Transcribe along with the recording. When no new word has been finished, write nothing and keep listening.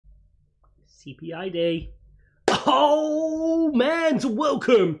CPI day. Oh man, so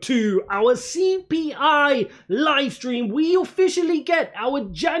welcome to our CPI live stream. We officially get our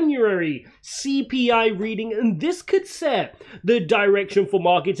January CPI reading, and this could set the direction for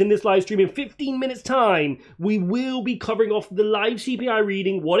markets in this live stream. In 15 minutes time, we will be covering off the live CPI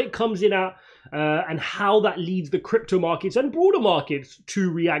reading, what it comes in at, and how that leads the crypto markets and broader markets to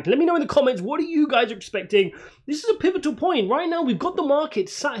react. Let me know in the comments, what are you guys expecting? This is a pivotal point. Right now, we've got the market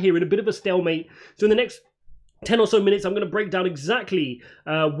sat here in a bit of a stalemate. So in the next 10 or so minutes, I'm going to break down exactly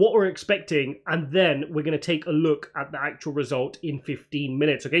what we're expecting, and then we're going to take a look at the actual result in 15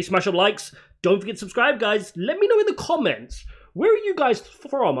 minutes. Okay, smash up likes. Don't forget to subscribe, guys. Let me know in the comments, where are you guys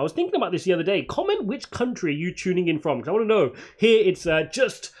from? I was thinking about this the other day. Comment which country are you tuning in from, because I want to know. Here, it's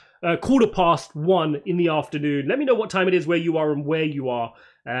just 1:15 in the afternoon. Let me know what time it is where you are and where you are.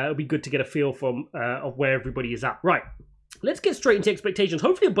 It'll be good to get a feel from of where everybody is at. Right. Let's get straight into expectations.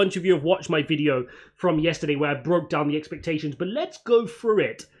 Hopefully a bunch of you have watched my video from yesterday where I broke down the expectations, but let's go through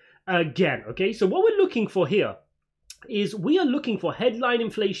it again, okay? So what we're looking for here is we are looking for headline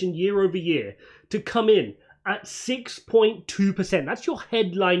inflation year over year to come in at 6.2%. That's your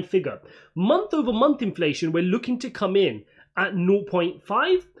headline figure. Month over month inflation, we're looking to come in at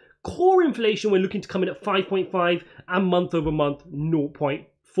 0.5. Core inflation, we're looking to come in at 5.5, and month over month, 0.4.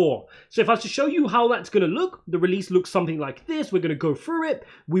 So if I was to show you how that's going to look, the release looks something like this. We're going to go through it.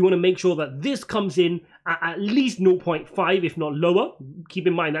 We want to make sure that this comes in at least 0.5, if not lower. Keep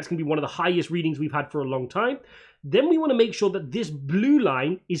in mind, that's going to be one of the highest readings we've had for a long time. Then we want to make sure that this blue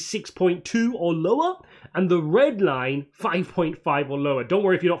line is 6.2 or lower, and the red line 5.5 or lower. Don't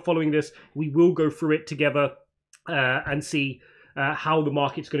worry if you're not following this. We will go through it together and see how the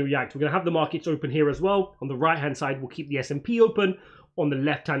market's going to react. We're going to have the markets open here as well. On the right-hand side, we'll keep the S&P open. On the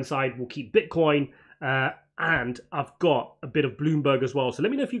left-hand side, we'll keep Bitcoin, and I've got a bit of Bloomberg as well. So let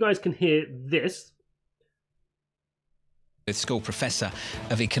me know if you guys can hear this. School professor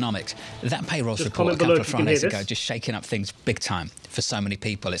of economics. That payrolls report a couple of Fridays ago just shaking up things big time for so many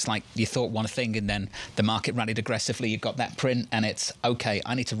people. It's like you thought one thing and then the market rallied aggressively. You got that print and it's, okay,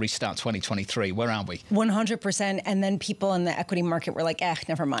 I need to restart 2023. Where are we? 100%. And then people in the equity market were like,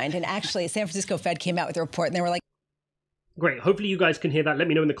 never mind. And actually, San Francisco Fed came out with a report and they were like, great. Hopefully you guys can hear that. Let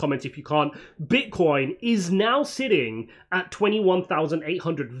me know in the comments if you can't. Bitcoin is now sitting at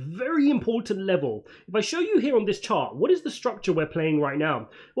 21,800. Very important level. If I show you here on this chart, what is the structure we're playing right now?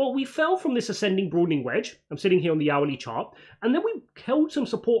 Well, we fell from this ascending broadening wedge. I'm sitting here on the hourly chart. And then we held some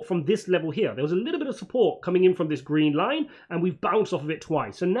support from this level here. There was a little bit of support coming in from this green line, and we've bounced off of it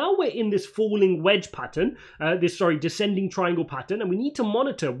twice. So now we're in this falling wedge pattern, descending triangle pattern, and we need to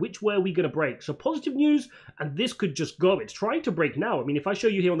monitor which way are we going to break. So positive news, and this could just go. It's trying to break now. I mean, if I show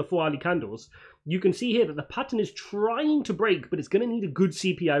you here on the 4 hourly candles, you can see here that the pattern is trying to break, but it's going to need a good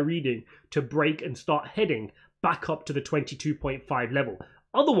CPI reading to break and start heading back up to the 22.5 level.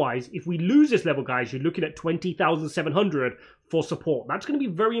 Otherwise, if we lose this level, guys, you're looking at 20,700 for support. That's going to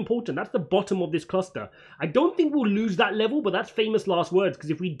be very important. That's the bottom of this cluster. I don't think we'll lose that level, but that's famous last words, because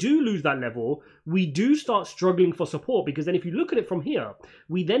if we do lose that level, we do start struggling for support, because then if you look at it from here,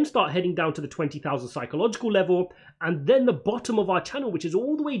 we then start heading down to the 20,000 psychological level, and then the bottom of our channel, which is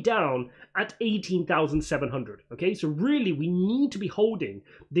all the way down at 18,700. Okay, so really we need to be holding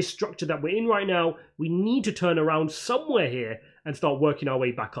this structure that we're in right now. We need to turn around somewhere here and start working our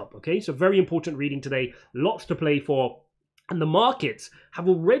way back up. Okay, so very important reading today, lots to play for. And the markets have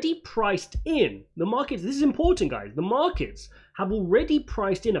already priced in, this is important, guys, the markets have already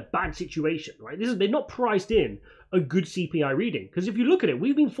priced in a bad situation, right? They're not priced in a good CPI reading. Because if you look at it,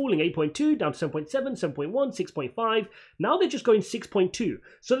 we've been falling 8.2, down to 7.7, 7.1, 6.5. Now they're just going 6.2.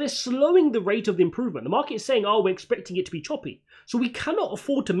 So they're slowing the rate of the improvement. The market is saying, oh, we're expecting it to be choppy. So we cannot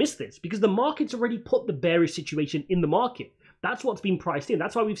afford to miss this, because the market's already put the bearish situation in the market. That's what's been priced in.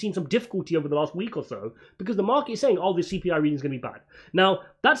 That's why we've seen some difficulty over the last week or so, because the market is saying, oh, the CPI reading is going to be bad. Now,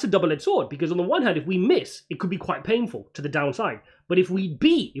 that's a double-edged sword, because on the one hand, if we miss, it could be quite painful to the downside. But if we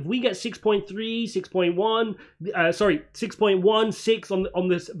get 6.3, 6.1, 6.1, 6 on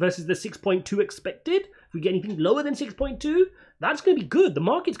this versus the 6.2 expected, if we get anything lower than 6.2, that's going to be good. The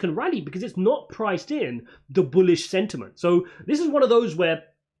markets can rally because it's not priced in the bullish sentiment. So this is one of those where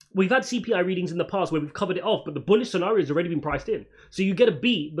we've had CPI readings in the past where we've covered it off, but the bullish scenario has already been priced in. So you get a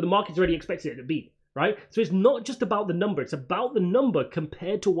beat, but the market's already expected it to beat, right? So it's not just about the number. It's about the number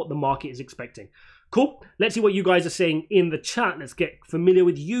compared to what the market is expecting. Cool. Let's see what you guys are saying in the chat. Let's get familiar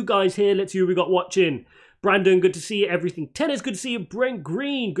with you guys here. Let's see who we got watching. Brandon, good to see you. Everything Tennis, good to see you. Brent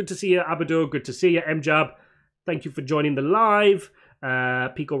Green, good to see you. Abador, good to see you. Mjab, thank you for joining the live.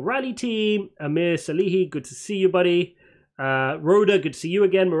 Pico Rally Team. Amir Salihi, good to see you, buddy. Rhoda, good to see you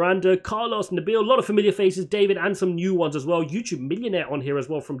again. Miranda, Carlos, Nabil, a lot of familiar faces. David, and some new ones as well. YouTube Millionaire on here as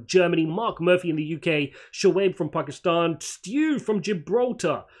well from Germany. Mark Murphy in the UK. Shoaib from Pakistan. Stu from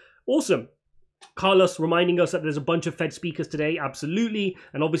Gibraltar. Awesome. Carlos reminding us that there's a bunch of Fed speakers today, absolutely,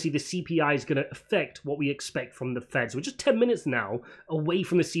 and obviously the CPI is going to affect what we expect from the Fed. So we're just 10 minutes now away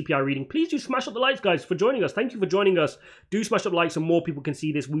from the CPI reading. Please do smash up the likes, guys, for joining us. Thank you for joining us. Do smash up the likes so more people can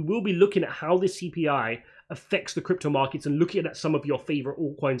see this. We will be looking at how the CPI affects the crypto markets and looking at some of your favorite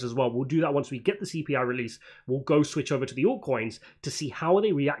altcoins as well. We'll do that once we get the CPI release. We'll go switch over to the altcoins to see how are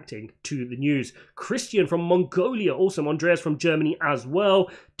they reacting to the news. Christian from Mongolia, awesome. Andreas from Germany as well.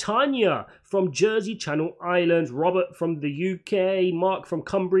 Tanya from Jersey, Channel Islands. Robert from the UK. Mark from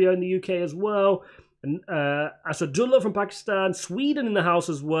Cumbria in the UK as well. And Asadullah from Pakistan. Sweden in the house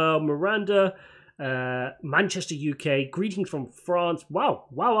as well. Miranda, Manchester, UK. Greetings from France.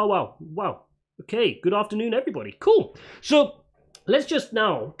 Wow. Okay, good afternoon, everybody. Cool. So let's just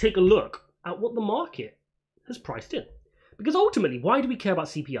now take a look at what the market has priced in. Because ultimately, why do we care about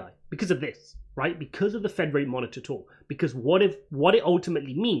CPI? Because of this, right? Because of the Fed rate monitor tool. Because what it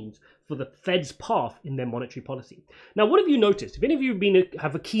ultimately means for the Fed's path in their monetary policy. Now, what have you noticed? If any of you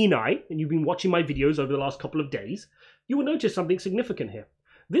have a keen eye and you've been watching my videos over the last couple of days, you will notice something significant here.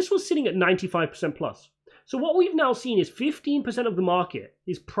 This was sitting at 95% plus. So what we've now seen is 15% of the market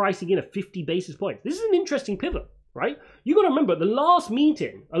is pricing in at 50 basis points. This is an interesting pivot, right? You got to remember, the last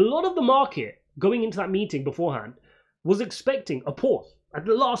meeting, a lot of the market going into that meeting beforehand was expecting a pause at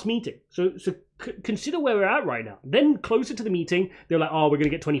the last meeting. So consider where we're at right now. Then closer to the meeting, they're like, oh, we're going to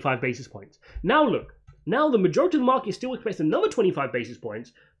get 25 basis points. Now look, now the majority of the market still expects another 25 basis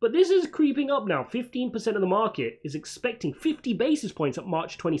points, but this is creeping up now. 15% of the market is expecting 50 basis points at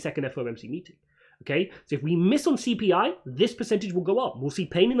March 22nd FOMC meeting. Okay, so if we miss on CPI, this percentage will go up. We'll see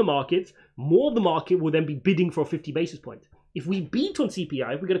pain in the markets. More of the market will then be bidding for 50 basis points. If we beat on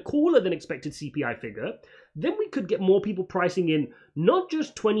CPI, if we get a cooler than expected CPI figure, then we could get more people pricing in not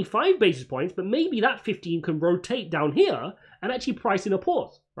just 25 basis points, but maybe that 15 can rotate down here and actually price in a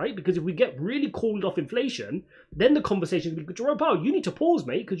pause, right? Because if we get really cooled off inflation, then the conversation will be, Jerome Powell, you need to pause,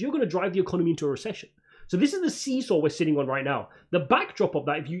 mate, because you're going to drive the economy into a recession. So this is the seesaw we're sitting on right now. The backdrop of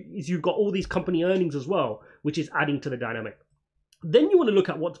that is you've got all these company earnings as well, which is adding to the dynamic. Then you want to look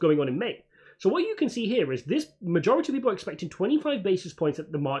at what's going on in May. So what you can see here is this majority of people are expecting 25 basis points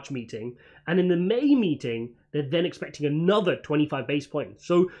at the March meeting, and in the May meeting, they're then expecting another 25 basis points.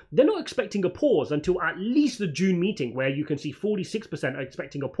 So they're not expecting a pause until at least the June meeting, where you can see 46% are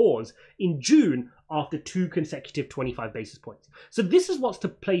expecting a pause in June after 2 consecutive 25 basis points. So this is what's to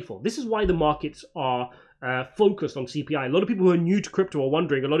play for. This is why the markets are focused on CPI. A lot of people who are new to crypto are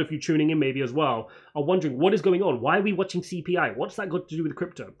wondering, a lot of you tuning in maybe as well, are wondering what is going on? Why are we watching CPI? What's that got to do with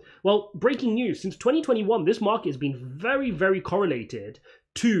crypto? Well, breaking news, since 2021, this market has been very, very correlated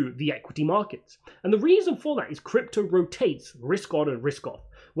to the equity markets. And the reason for that is crypto rotates risk on and risk off.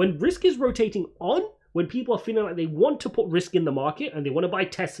 When risk is rotating on, when people are feeling like they want to put risk in the market and they want to buy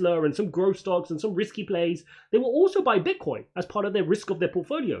Tesla and some growth stocks and some risky plays, they will also buy Bitcoin as part of their risk of their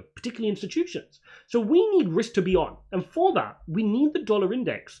portfolio, particularly institutions. So we need risk to be on. And for that, we need the dollar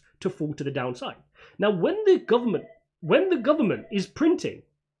index to fall to the downside. Now, when the government is printing,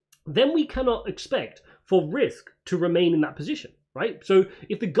 then we cannot expect for risk to remain in that position. Right? So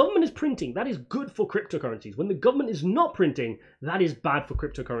if the government is printing, that is good for cryptocurrencies. When the government is not printing, that is bad for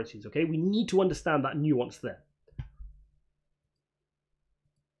cryptocurrencies. Okay, we need to understand that nuance there.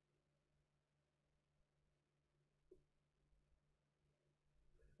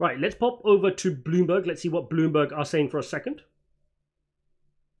 Right, let's pop over to Bloomberg. Let's see what Bloomberg are saying for a second.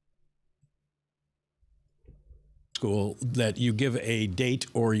 School that you give a date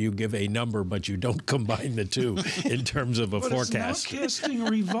or you give a number, but you don't combine the two in terms of a forecast. But it's nowcasting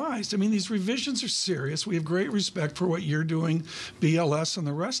revised. I mean, these revisions are serious. We have great respect for what you're doing, BLS and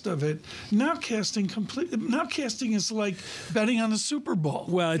the rest of it. Nowcasting is like betting on the Super Bowl.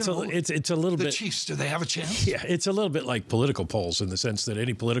 Well, it's a little bit. The Chiefs, do they have a chance? Yeah, it's a little bit like political polls in the sense that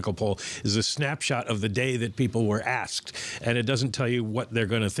any political poll is a snapshot of the day that people were asked, and it doesn't tell you what they're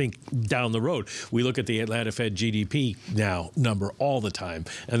going to think down the road. We look at the Atlanta Fed GDP now number all the time,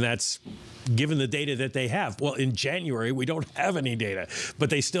 and that's given the data that they have. Well, in January, we don't have any data, but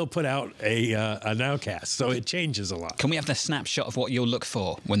they still put out a nowcast, so it changes a lot. Can we have the snapshot of what you'll look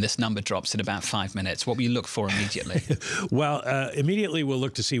for when this number drops in about 5 minutes? What will you look for immediately? Well, immediately we'll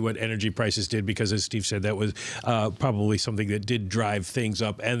look to see what energy prices did, because as Steve said, that was probably something that did drive things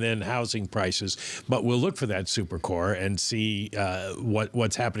up, and then housing prices. But we'll look for that super core and see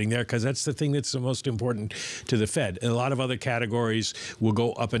what's happening there, because that's the thing that's the most important to the Fed. Fed. A lot of other categories will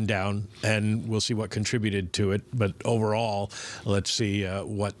go up and down, and we'll see what contributed to it. But overall, let's see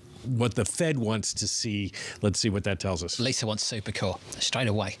what the Fed wants to see. Let's see what that tells us. Lisa wants Supercore straight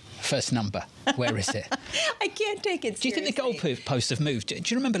away. First number. Where is it? I can't take it seriously. Do you think the goalposts have moved? Do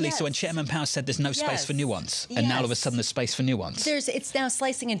you remember, Lisa, when Chairman Powell said there's no space for nuance? And now all of a sudden there's space for nuance? It's now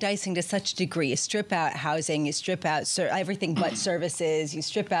slicing and dicing to such a degree. You strip out housing, you strip out everything but services, you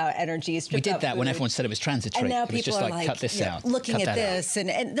strip out energy, you strip out We did that food. when everyone said it was transitory. And now it was people just are cut this out. Looking at this.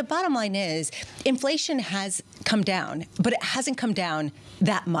 And the bottom line is inflation has come down, but it hasn't come down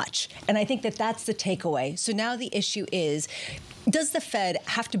that much. And I think that that's the takeaway. So now the issue is, does the Fed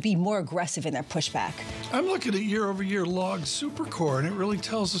have to be more aggressive in their pushback? I'm looking at year-over-year log Supercore, and it really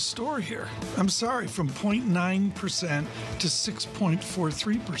tells a story here. I'm sorry, from 0.9% to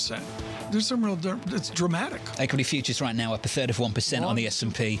 6.43%. There's some real, it's dramatic. Equity futures right now up 1/3 on the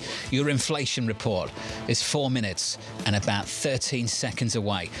S&P. Your inflation report is 4 minutes and about 13 seconds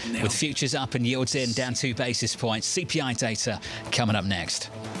away. With futures up and yields in, down 2 basis points. CPI data coming up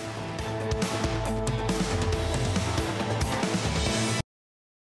next.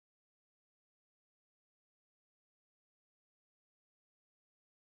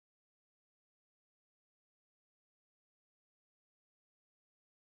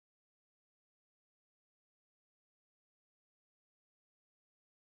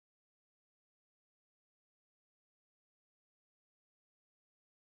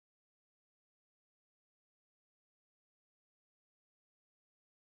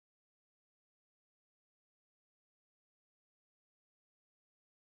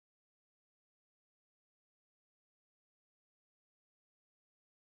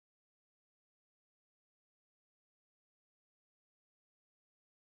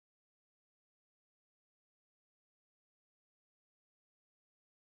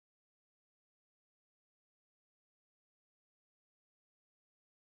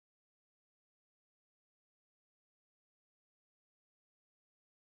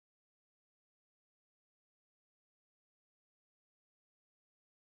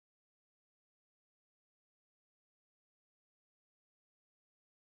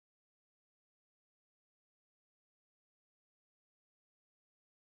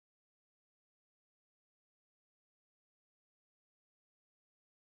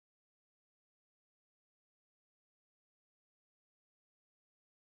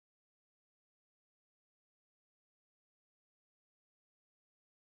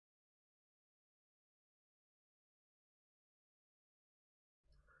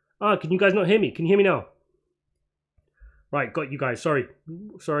 Can you guys not hear me? Can you hear me now? Right, got you guys. Sorry,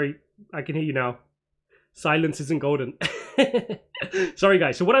 I can hear you now. Silence isn't golden. Sorry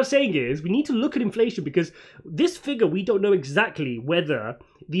guys, so what I'm saying is we need to look at inflation, because this figure, we don't know exactly whether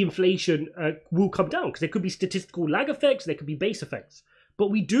the inflation will come down, because there could be statistical lag effects, there could be base effects. But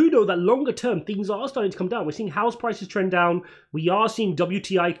we do know that longer term, things are starting to come down. We're seeing house prices trend down. We are seeing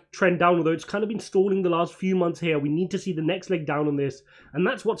WTI trend down, although it's kind of been stalling the last few months here. We need to see the next leg down on this. And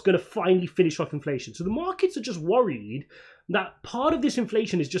that's what's going to finally finish off inflation. So the markets are just worried that part of this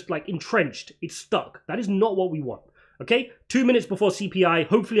inflation is just like entrenched. It's stuck. That is not what we want. Okay, 2 minutes before CPI.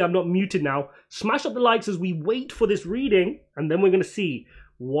 Hopefully I'm not muted now. Smash up the likes as we wait for this reading. And then we're going to see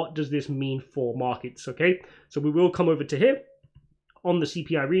what does this mean for markets. Okay, so we will come over to here on the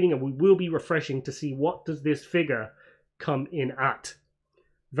CPI reading, and we will be refreshing to see what does this figure come in at.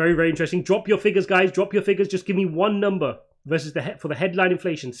 Very, very interesting. Drop your figures, guys. Drop your figures. Just give me one number versus for the headline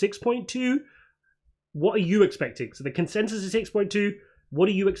inflation. 6.2. What are you expecting? So the consensus is 6.2. What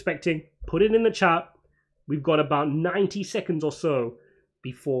are you expecting? Put it in the chat. We've got about 90 seconds or so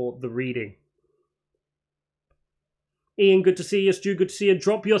before the reading. Ian, good to see you. Stu, good to see you.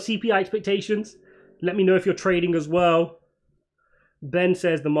 Drop your CPI expectations. Let me know if you're trading as well. Ben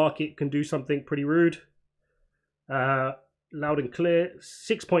says the market can do something pretty rude. Loud and clear.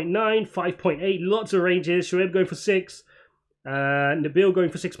 6.9, 5.8, lots of ranges. Shoaib going for 6. Nabil going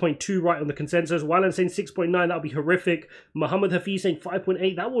for 6.2 right on the consensus. Walan saying 6.9, that would be horrific. Muhammad Hafiz saying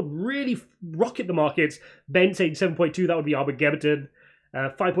 5.8, that would really rocket the markets. Ben saying 7.2, that would be Armageddon.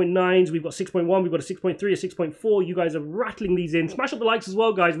 5.9s, we've got 6.1, we've got a 6.3, a 6.4. You guys are rattling these in. Smash up the likes as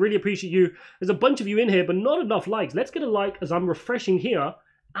well, guys. Really appreciate you. There's a bunch of you in here, but not enough likes. Let's get a like as I'm refreshing here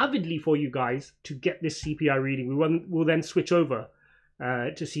avidly for you guys to get this CPI reading. We'll then switch over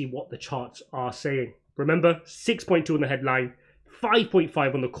to see what the charts are saying. Remember, 6.2 on the headline,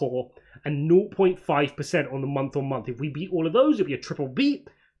 5.5 on the core, and 0.5% on the month-on-month. If we beat all of those, it'll be a triple beat.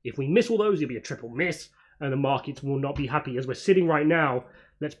 If we miss all those, it'll be a triple miss. And the markets will not be happy. As we're sitting right now,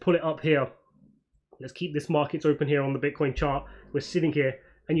 let's pull it up here. Let's keep this markets open here on the Bitcoin chart. We're sitting here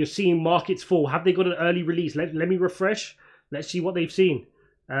and you're seeing markets fall. Have they got an early release? Let me refresh. Let's see what they've seen.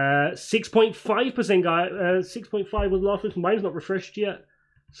 6.5%, guys. 6.5 was last week. Mine's not refreshed yet.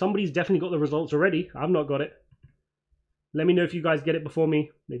 Somebody's definitely got the results already. I've not got it. Let me know if you guys get it before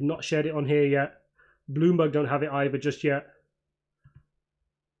me. They've not shared it on here yet. Bloomberg don't have it either just yet.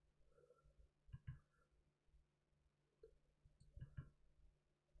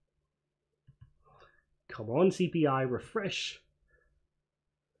 Come on, CPI, refresh.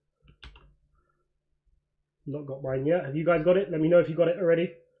 Not got mine yet. Have you guys got it? Let me know if you got it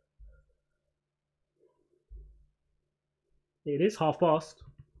already. It is half past.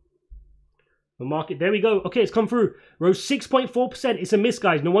 The market, there we go. Okay, it's come through. Rose 6.4%. It's a miss,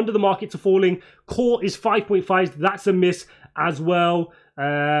 guys. No wonder the markets are falling. Core is 5.5. That's a miss as well.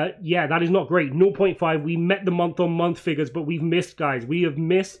 Yeah, that is not great. 0.5. We met the month-on-month figures, but we've missed, guys. We have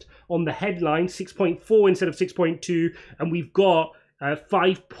missed on the headline 6.4 instead of 6.2, and we've got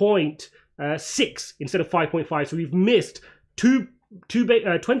 5.6 instead of 5.5. So we've missed 20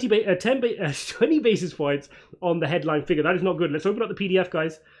 basis points on the headline figure. That is not good. Let's open up the PDF,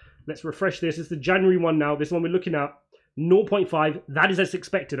 guys. Let's refresh this. It's the January one now. This one we're looking at. 0.5. That is as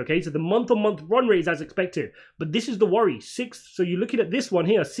expected, okay? So the month-on-month run rate is as expected. But this is the worry. 6. So you're looking at this one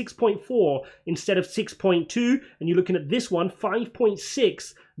here, 6.4 instead of 6.2. And you're looking at this one,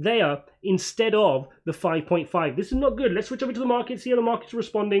 5.6 there instead of the 5.5. This is not good. Let's switch over to the market, see how the market's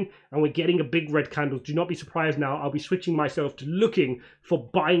responding, and we're getting a big red candle. Do not be surprised now. I'll be switching myself to looking for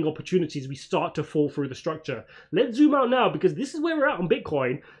buying opportunities. We start to fall through the structure. Let's zoom out now because this is where we're at on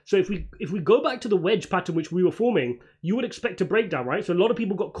Bitcoin. So if we go back to the wedge pattern which we were forming, you would expect a breakdown, right? So a lot of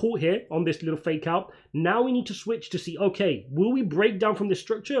people got caught here on this little fake out. Now we need to switch to see, okay, will we break down from this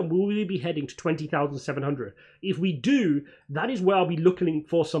structure and will we be heading to 20,700? If we do, that is where I'll be looking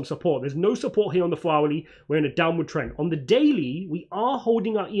for some support. There's no support here on the 4-hourly. We're in a downward trend. On the daily, we are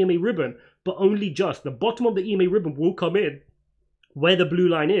holding our EMA ribbon, but only just. The bottom of the EMA ribbon will come in where the blue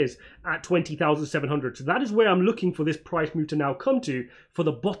line is at 20,700. So that is where I'm looking for this price move to now come to for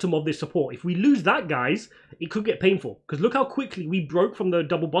the bottom of this support. If we lose that, guys, it could get painful because look how quickly we broke from the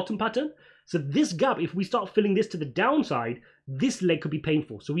double bottom pattern. So this gap, if we start filling this to the downside, this leg could be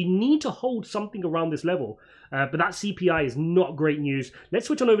painful. So we need to hold something around this level. But that CPI is not great news. Let's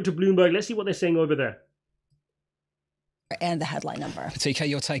switch on over to Bloomberg. Let's see what they're saying over there. And the headline number. TK,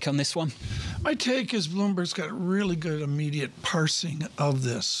 your take on this one? My take is Bloomberg's got really good immediate parsing of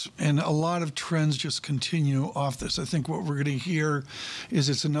this, and a lot of trends just continue off this. I think what we're going to hear is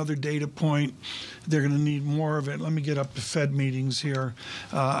it's another data point. They're going to need more of it. Let me get up to Fed meetings here.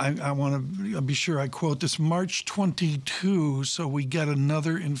 I want to be sure I quote this, March 22, so we get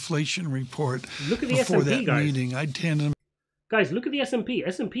another inflation report look at the before S&P, that guys. meeting. I'd tend to... Guys, look at the S&P.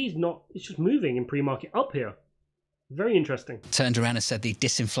 S&P is not, it's just moving in pre-market up here. Very interesting. Turned around and said the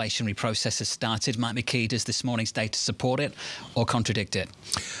disinflationary process has started. Might be key. Does this morning's data support it or contradict it?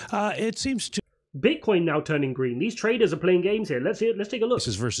 It seems to. Bitcoin now turning green. These traders are playing games here. Let's take a look.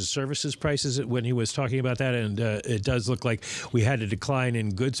 Prices versus services prices when he was talking about that, and it does look like we had a decline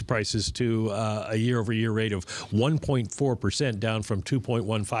in goods prices to a year-over-year rate of 1.4%, down from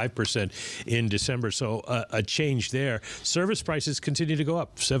 2.15% in December. So a change there. Service prices continue to go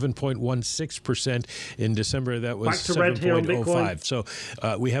up, 7.16% in December. That was 7.05. So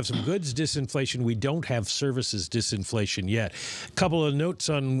we have some goods disinflation. We don't have services disinflation yet. A couple of notes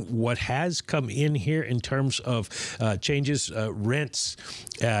on what has come in here in terms of changes. Rents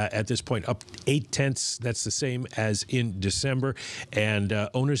at this point up 0.8. That's the same as in December. And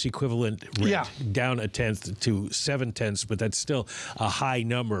owner's equivalent rent down 0.1 to 0.7, but that's still a high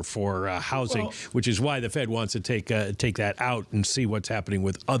number for housing, which is why the Fed wants to take that out and see what's happening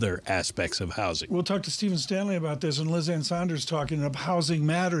with other aspects of housing. We'll talk to Stephen Stanley about this, and Liz Ann Saunders talking about housing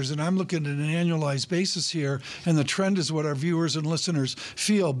matters, and I'm looking at an annualized basis here, and the trend is what our viewers and listeners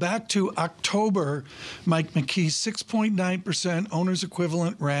feel. Back to October, Mike McKee, 6.9% owner's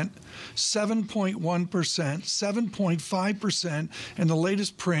equivalent rent, 7.1%, 7.5%, and the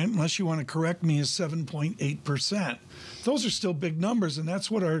latest print, unless you want to correct me, is 7.8%. Those are still big numbers, and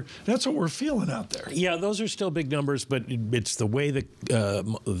that's what we're feeling out there. Yeah, those are still big numbers, but it's the way that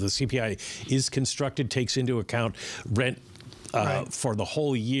the CPI is constructed takes into account rent for the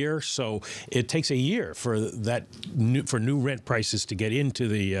whole year, so it takes a year for new rent prices to get into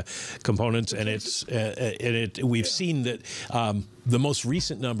the components, and we've seen that the most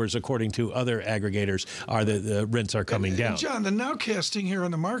recent numbers, according to other aggregators, are that the rents are coming down. John, the nowcasting here on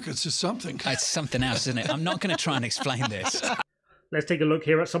the markets is something. It's something else, isn't it? I'm not going to try and explain this. let's take a look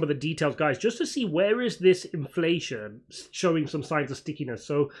here at some of the details, guys, just to see where is this inflation showing some signs of stickiness.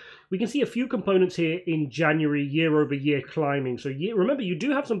 So we can see a few components here in January, year over year climbing. So remember, you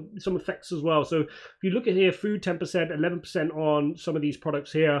do have some effects as well. So if you look at here, food 10%, 11% on some of these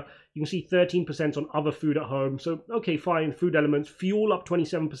products here. You can see 13% on other food at home. So, okay, fine, food elements. Fuel up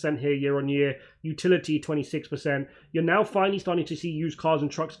 27% here year on year. Utility 26%. You're now finally starting to see used cars and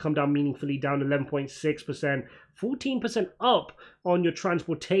trucks come down meaningfully, down 11.6%. 14% up on your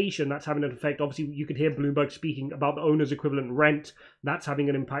transportation. That's having an effect. Obviously, you could hear Bloomberg speaking about the owner's equivalent rent. That's having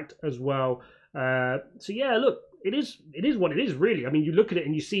an impact as well. So, yeah, look. It is what it is, really. I mean, you look at it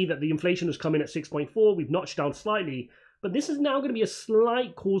and you see that the inflation has come in at 6.4. We've notched down slightly. But this is now going to be a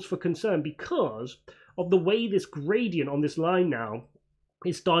slight cause for concern because of the way this gradient on this line now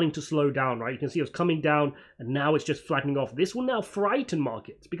is starting to slow down, right? You can see it was coming down and now it's just flattening off. This will now frighten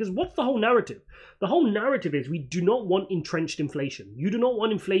markets because what's the whole narrative? The whole narrative is we do not want entrenched inflation. You do not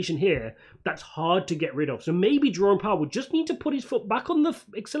want inflation here that's hard to get rid of. So maybe Jerome Powell would just need to put his foot back on the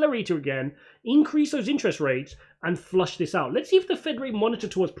accelerator again, increase those interest rates and flush this out. Let's see if the Fed rate monitor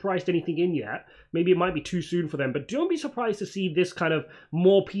tool has priced anything in yet. Maybe it might be too soon for them, but don't be surprised to see this kind of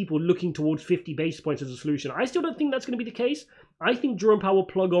more people looking towards 50 basis points as a solution. I still don't think that's going to be the case. I think Jerome Powell will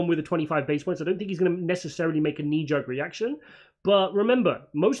plug on with the 25 basis points. I don't think he's going to necessarily make a knee-jerk reaction. But remember,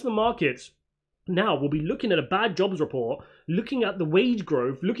 most of the markets now will be looking at a bad jobs report, looking at the wage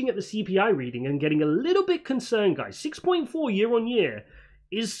growth, looking at the CPI reading and getting a little bit concerned, guys. 6.4 year on year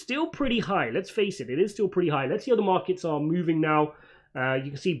is still pretty high. Let's face it, it is still pretty high. Let's see how the markets are moving now. You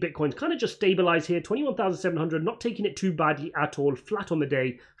can see Bitcoin's kind of just stabilized here, 21,700, not taking it too badly at all, flat on the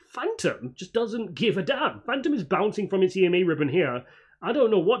day. Phantom just doesn't give a damn. Phantom is bouncing from its EMA ribbon here. I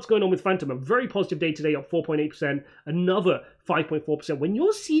don't know what's going on with Phantom. A very positive day today, up 4.8%, another 5.4%. When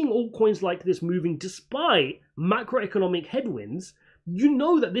you're seeing altcoins like this moving despite macroeconomic headwinds, you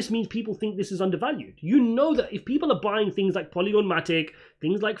know that this means people think this is undervalued. You know that if people are buying things like Polygon Matic,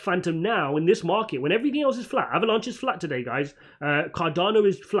 things like Phantom now in this market, when everything else is flat, Avalanche is flat today, guys. Cardano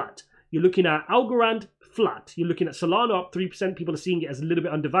is flat. You're looking at Algorand, flat. You're looking at Solana up 3%. People are seeing it as a little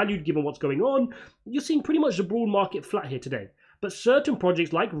bit undervalued given what's going on. You're seeing pretty much the broad market flat here today. But certain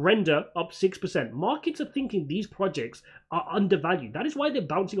projects like Render up 6%. Markets are thinking these projects are undervalued. That is why they're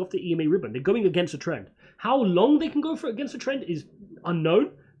bouncing off the EMA ribbon. They're going against the trend. How long they can go for against the trend is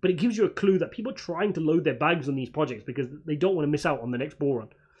unknown, but it gives you a clue that people are trying to load their bags on these projects because they don't want to miss out on the next bull run.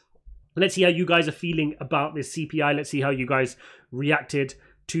 Let's see how you guys are feeling about this CPI. Let's see how you guys reacted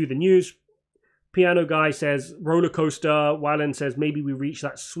to the news. Piano Guy says roller coaster. Wyland says maybe we reach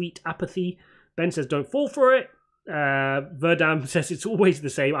that sweet apathy. Ben says don't fall for it. Verdam says it's always the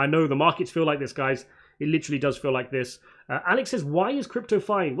same. I know the markets feel like this, guys. It literally does feel like this. Alex says, why is crypto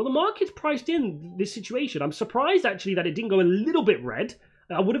fine? Well, the market's priced in this situation. I'm surprised, actually, that it didn't go a little bit red.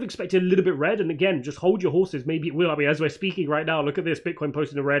 I would have expected a little bit red. And again, just hold your horses. Maybe it will. I mean, as we're speaking right now, look at this. Bitcoin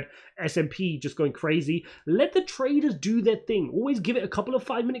posting a red. S&P just going crazy. Let the traders do their thing. Always give it a couple of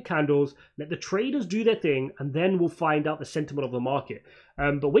 5-minute candles. Let the traders do their thing. And then we'll find out the sentiment of the market.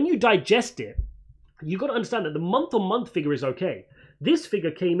 But when you digest it, you've got to understand that the month-on-month figure is okay. This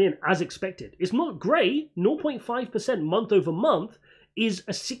figure came in as expected. It's not great. 0.5% month over month is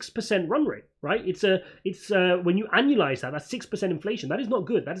a 6% run rate, right? It's when you annualize that, that's 6% inflation. That is not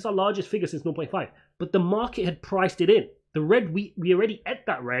good. That is our largest figure since 0.5. But the market had priced it in. The red, we already ate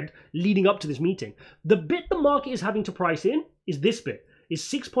that red leading up to this meeting. The bit the market is having to price in is this bit. Is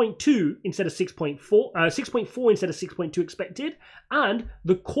 6.2 instead of 6.4, 6.4 instead of 6.2 expected. And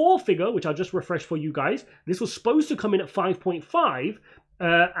the core figure, which I'll just refresh for you guys, this was supposed to come in at 5.5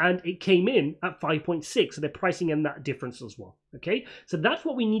 and it came in at 5.6. So they're pricing in that difference as well. Okay, so that's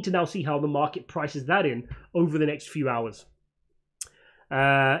what we need to now see how the market prices that in over the next few hours.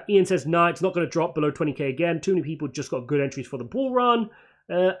 Ian says, no, it's not going to drop below 20K again. Too many people just got good entries for the bull run.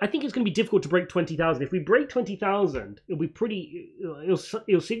 I think it's going to be difficult to break 20,000. If we break 20,000, it'll be pretty.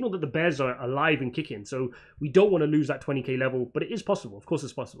 It'll signal that the bears are alive and kicking. So we don't want to lose that 20K level, but it is possible. Of course,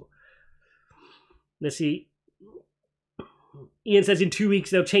 it's possible. Let's see. Ian says in 2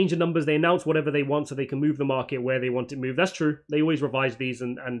 weeks they'll change the numbers. They announce whatever they want so they can move the market where they want it moved. That's true. They always revise these,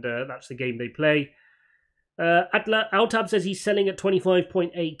 and that's the game they play. Altab says he's selling at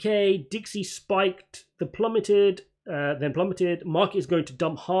 25.8K. Dixie spiked, then plummeted. Market is going to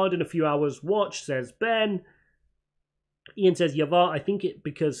dump hard in a few hours. Watch, says Ben. Ian says, Yavar, I think it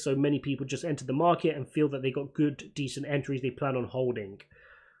because so many people just entered the market and feel that they got good, decent entries they plan on holding.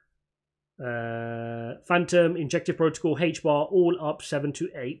 Phantom, Injective Protocol, HBAR, all up 7 to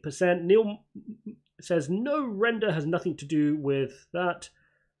 8%. Neil says, no, render has nothing to do with that.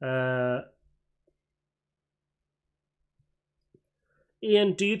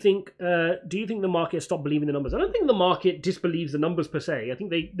 Ian, do you think the market stopped believing the numbers? I don't think the market disbelieves the numbers per se. I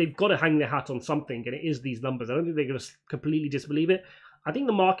think they've got to hang their hat on something, and it is these numbers. I don't think they're going to completely disbelieve it. I think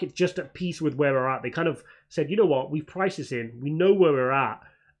the market's just at peace with where we're at. They kind of said, you know what, we've priced this in. We know where we're at,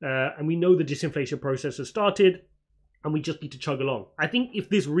 and we know the disinflation process has started, and we just need to chug along. I think if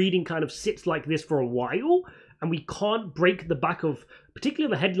this reading kind of sits like this for a while, and we can't break the back of,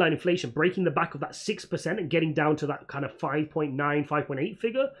 particularly the headline inflation, breaking the back of that 6% and getting down to that kind of 5.9, 5.8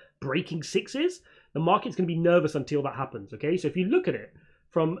 figure, breaking sixes, the market's going to be nervous until that happens, okay? So if you look at it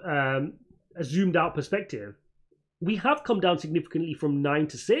from a zoomed out perspective, we have come down significantly from 9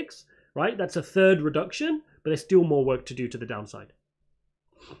 to 6, right? That's a third reduction, but there's still more work to do to the downside.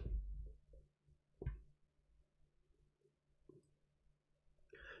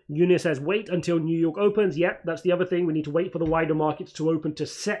 Eunice says, wait until New York opens. Yep, that's the other thing. We need to wait for the wider markets to open to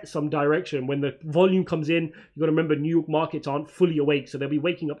set some direction. When the volume comes in, you've got to remember New York markets aren't fully awake, so they'll be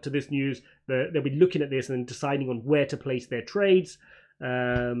waking up to this news. They'll be looking at this and deciding on where to place their trades.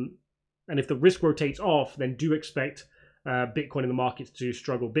 And if the risk rotates off, then do expect Bitcoin in the markets to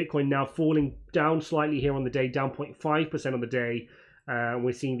struggle. Bitcoin now falling down slightly here on the day, down 0.5% on the day.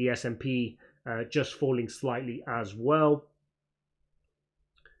 We're seeing the S&P just falling slightly as well.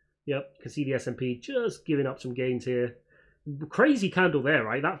 Yep, you can see the S&P just giving up some gains here. Crazy candle there,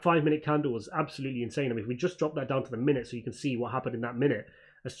 right? That 5-minute candle was absolutely insane. I mean, if we just drop that down to the minute so you can see what happened in that minute.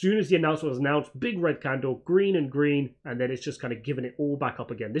 As soon as the announcement was announced, big red candle, green, and then it's just kind of giving it all back up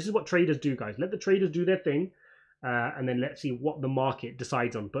again. This is what traders do, guys. Let the traders do their thing, and then let's see what the market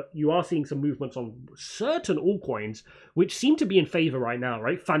decides on. But you are seeing some movements on certain altcoins, which seem to be in favor right now,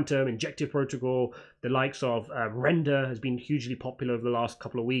 right? Phantom, Injective Protocol, the likes of Render has been hugely popular over the last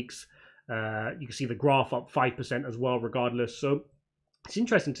couple of weeks. You can see the graph up 5% as well, regardless. So it's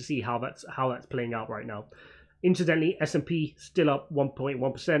interesting to see how that's playing out right now. Incidentally, S&P still up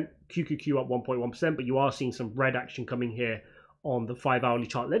 1.1%, QQQ up 1.1%, but you are seeing some red action coming here on the 5-hourly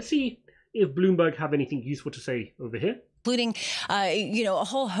chart. Let's see if Bloomberg have anything useful to say over here. Including, a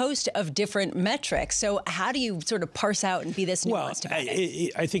whole host of different metrics. So how do you sort of parse out and be this nuanced about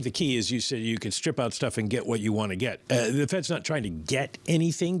it? I think the key is you said you can strip out stuff and get what you want to get. The Fed's not trying to get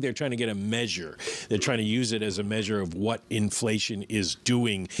anything. They're trying to get a measure. They're trying to use it as a measure of what inflation is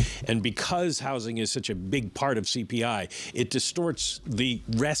doing. And because housing is such a big part of CPI, it distorts the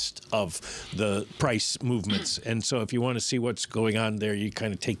rest of the price movements. And so if you want to see what's going on there, you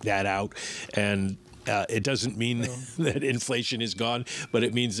kind of take that out. And it doesn't mean that inflation is gone, but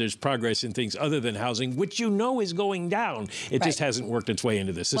it means there's progress in things other than housing, which is going down. It just hasn't worked its way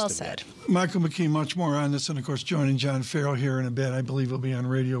into the system yet. Michael McKee, much more on this, and of course joining John Farrell here in a bit. I believe he'll be on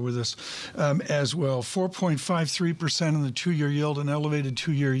radio with us as well. 4.53% on the 2-year yield, an elevated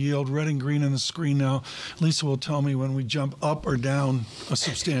 2-year yield, red and green on the screen now. Lisa will tell me when we jump up or down a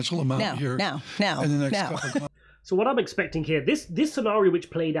substantial amount here in the next couple of months. So what I'm expecting here, this scenario which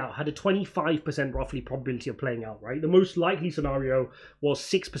played out had a 25% roughly probability of playing out, right? The most likely scenario was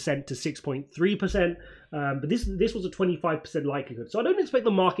 6% to 6.3%, but this was a 25% likelihood. So I don't expect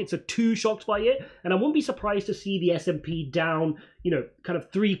the markets are too shocked by it, and I won't be surprised to see the S&P down, kind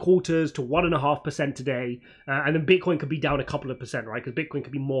of 0.75% to 1.5% today, and then Bitcoin could be down a couple of percent, right? Because Bitcoin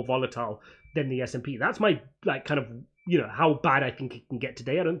could be more volatile than the S&P. That's my how bad I think it can get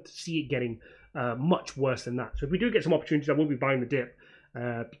today. I don't see it getting much worse than that. So if we do get some opportunities, I won't be buying the dip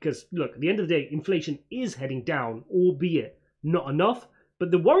because, look, at the end of the day, inflation is heading down, albeit not enough.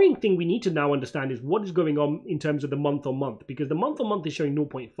 But the worrying thing we need to now understand is what is going on in terms of the month-on-month, because the month-on-month is showing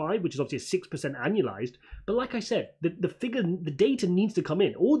 0.5, which is obviously a 6% annualized. But like I said, the figure, the data needs to come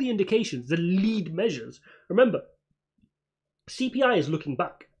in. All the indications, the lead measures. Remember, CPI is looking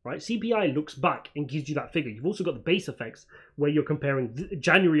back. Right, CPI looks back and gives you that figure. You've also got the base effects where you're comparing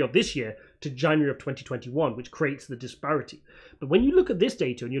January of this year to January of 2021, which creates the disparity. But when you look at this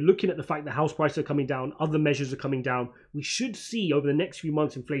data and you're looking at the fact that house prices are coming down, other measures are coming down, we should see over the next few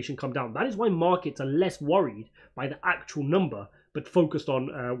months inflation come down. That is why markets are less worried by the actual number, but focused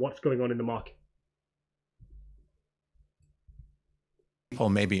on what's going on in the market. People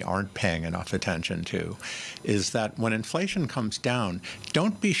maybe aren't paying enough attention to is that when inflation comes down,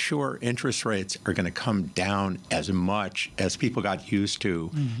 don't be sure interest rates are going to come down as much as people got used to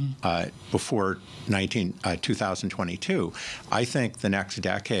before 2022. I think the next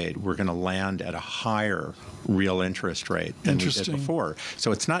decade we're going to land at a higher real interest rate than we did before.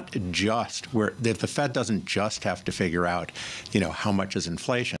 So it's not just the Fed doesn't just have to figure out, how much is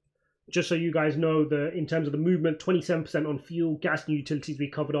inflation. Just so you guys know, in terms of the movement, 27% on fuel, gas and utilities we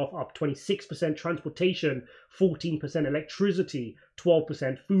covered off, up 26%, transportation, 14%, electricity,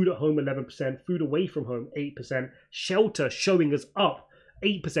 12%, food at home, 11%, food away from home, 8%, shelter showing us up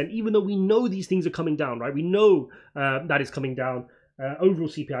 8%, even though we know these things are coming down, right? We know that is coming down. Overall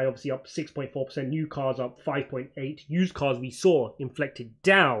CPI obviously up 6.4%, new cars up 5.8%, used cars we saw inflected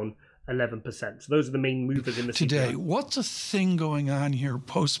down 11%. So those are the main movers in the today. CPI. What's a thing going on here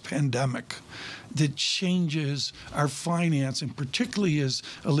post-pandemic that changes our financing, particularly as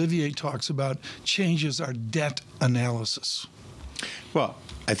Olivier talks about, changes our debt analysis? Well,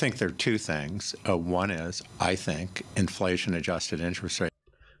 I think there are two things. One is, I think, inflation-adjusted interest rate.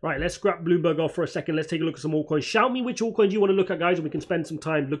 Right, let's scrap Bloomberg off for a second. Let's take a look at some altcoins. Shout me which altcoins you want to look at, guys, and we can spend some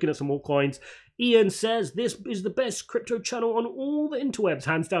time looking at some altcoins. Ian says, this is the best crypto channel on all the interwebs.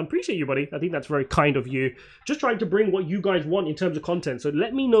 Hands down. Appreciate you, buddy. I think that's very kind of you. Just trying to bring what you guys want in terms of content. So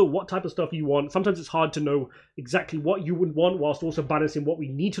let me know what type of stuff you want. Sometimes it's hard to know exactly what you would want whilst also balancing what we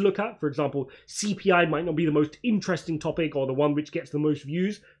need to look at. For example, CPI might not be the most interesting topic or the one which gets the most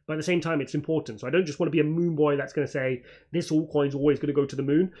views, but at the same time, it's important. So I don't just want to be a moon boy that's going to say, this altcoin is always going to go to the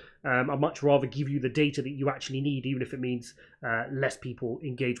moon. I'd much rather give you the data that you actually need, even if it means less people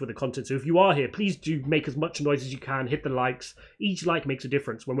engage with the content. So if you are here, please do make as much noise as you can. Hit the likes. Each like makes a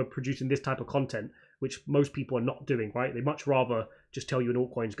difference when we're producing this type of content, which most people are not doing, right? They much rather just tell you an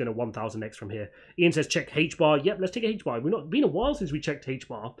altcoin is going to 1000x from here. Ian says, check HBAR. Yep, let's take a HBAR. We've not been a while since we checked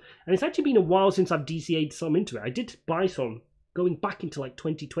HBAR. And it's actually been a while since I've DCA'd some into it. I did buy some going back into like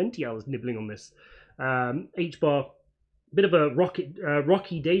 2020. I was nibbling on this. HBAR, bit of a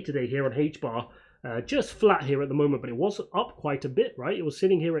rocky day today here on HBAR. Just flat here at the moment, but it was up quite a bit, right? It was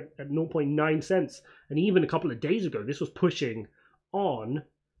sitting here at 0.9 cents. And even a couple of days ago, this was pushing on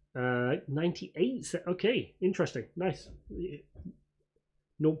 98 cents. Okay, interesting. Nice.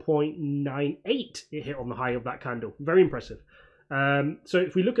 0.98 it hit on the high of that candle. Very impressive. So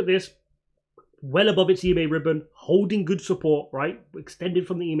if we look at this, well above its EMA ribbon, holding good support, right? Extended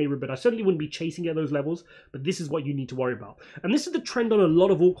from the EMA ribbon. I certainly wouldn't be chasing at those levels, but this is what you need to worry about. And this is the trend on a lot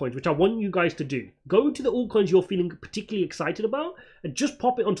of altcoins, which I want you guys to do. Go to the altcoins you're feeling particularly excited about and just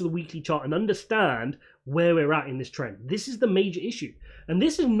pop it onto the weekly chart and understand where we're at in this trend. This is the major issue. And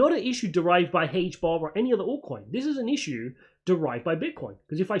this is not an issue derived by HBAR or any other altcoin. This is an issue derived by Bitcoin.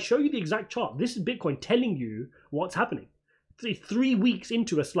 Because if I show you the exact chart, this is Bitcoin telling you what's happening. 3 weeks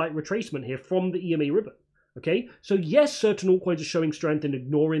into a slight retracement here from the EMA ribbon. Okay, so yes, certain altcoins are showing strength and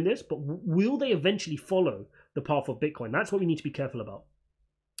ignoring this, but will they eventually follow the path of Bitcoin? That's what we need to be careful about.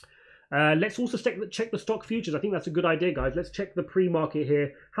 Let's also check the stock futures. I think that's a good idea, guys. Let's check the pre-market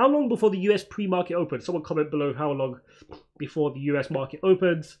here. How long before the US pre-market opens? Someone comment below how long before the US market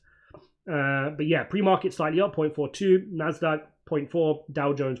opens. But yeah, pre-market slightly up, 0.42, NASDAQ 0.4,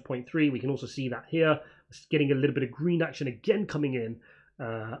 Dow Jones 0.3. We can also see that here. It's getting a little bit of green action again coming in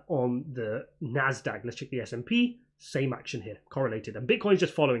on the NASDAQ. Let's check the S&P. Same action here, correlated. And Bitcoin's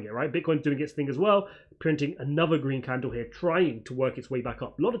just following it, right? Bitcoin's doing its thing as well, printing another green candle here, trying to work its way back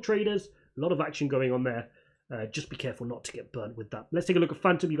up. A lot of traders, a lot of action going on there. Just be careful not to get burnt with that. Let's take a look at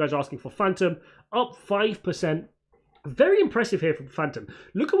Phantom. You guys are asking for Phantom. Up 5%. Very impressive here from Phantom.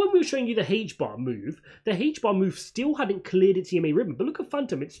 Look at when we were showing you the HBAR move. The HBAR move still hadn't cleared its EMA ribbon. But look at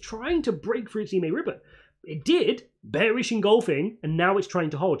Phantom. It's trying to break through its EMA ribbon. It did, bearish engulfing, and now it's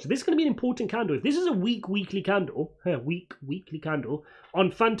trying to hold. So this is going to be an important candle. If this is a weekly candle, weekly candle on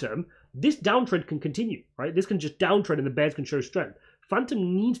Phantom, this downtrend can continue, right? This can just downtrend and the bears can show strength.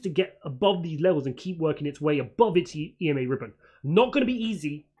 Phantom needs to get above these levels and keep working its way above its EMA ribbon. Not going to be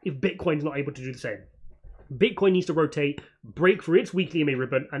easy if Bitcoin's not able to do the same. Bitcoin needs to rotate, break through its weekly EMA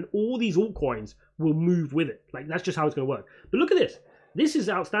ribbon, and all these altcoins will move with it. Like, that's just how it's going to work. But look at this. This is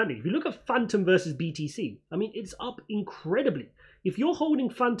outstanding. If you look at Phantom versus BTC, I mean, it's up incredibly. If you're holding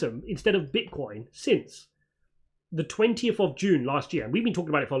Phantom instead of Bitcoin since the 20th of June last year, and we've been talking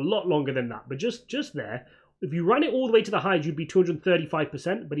about it for a lot longer than that, but just there, if you run it all the way to the highs, you'd be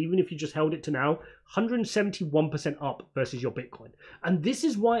 235%. But even if you just held it to now, 171% up versus your Bitcoin. And this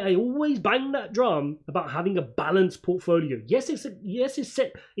is why I always bang that drum about having a balanced portfolio. Yes, it's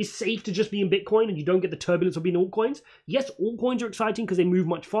safe to just be in Bitcoin and you don't get the turbulence of being altcoins. Yes, altcoins are exciting because they move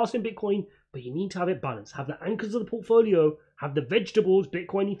much faster in Bitcoin, but you need to have it balanced. Have the anchors of the portfolio, have the vegetables,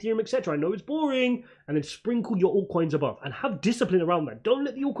 Bitcoin, Ethereum, etc. I know it's boring, and then sprinkle your altcoins above and have discipline around that. Don't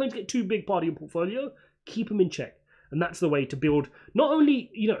let the altcoins get too big part of your portfolio. Keep them in check. And that's the way to build not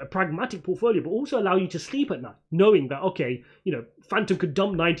only, a pragmatic portfolio, but also allow you to sleep at night, knowing that, okay, Phantom could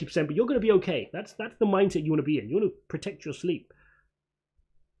dump 90%, but you're going to be okay. That's the mindset you want to be in. You want to protect your sleep.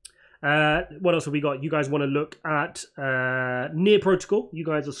 What else have we got? You guys want to look at Near Protocol. You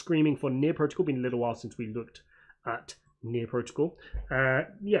guys are screaming for Near Protocol. Been a little while since we looked at Near protocol.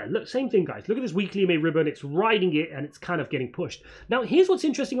 Yeah, look, same thing, guys. Look at this weekly EMA ribbon. It's riding it and it's kind of getting pushed. Now, here's what's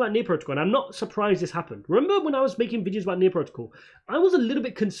interesting about near protocol, and I'm not surprised this happened. Remember when I was making videos about near protocol, I was a little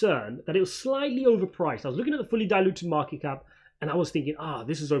bit concerned that it was slightly overpriced. I was looking at the fully diluted market cap and I was thinking,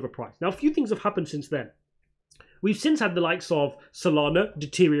 this is overpriced. Now, a few things have happened since then. We've since had the likes of Solana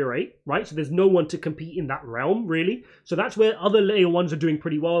deteriorate, right? So there's no one to compete in that realm, really. So that's where other layer ones are doing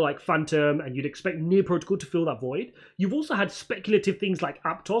pretty well, like Phantom, and you'd expect Near Protocol to fill that void. You've also had speculative things like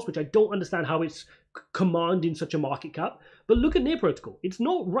Aptos, which I don't understand how it's commanding such a market cap. But look at Near Protocol. It's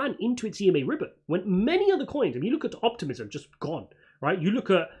not ran into its EMA ribbon. When many other coins, if you look at Optimism, just gone, right? You look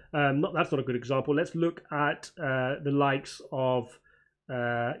at, that's not a good example. Let's look at the likes of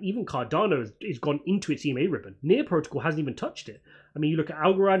even Cardano is gone into its EMA ribbon. Near Protocol hasn't even touched it. I mean, you look at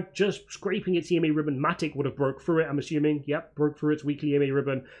Algorand just scraping its EMA ribbon. Matic would have broke through it, I'm assuming. Yep, broke through its weekly EMA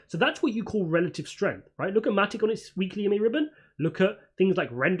ribbon. So that's what you call relative strength, right? Look at Matic on its weekly EMA ribbon. Look at things like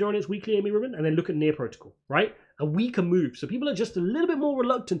Render on its weekly EMA ribbon. And then look at Near Protocol, right? A weaker move. So people are just a little bit more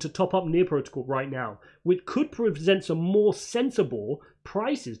reluctant to top up Near Protocol right now, which could present some more sensible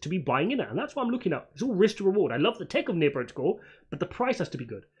prices to be buying in at. And that's what I'm looking at. It's all risk to reward. I love the tech of Near Protocol, but the price has to be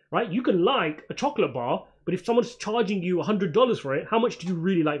good, right? You can like a chocolate bar, but if someone's charging you $100 for it, how much do you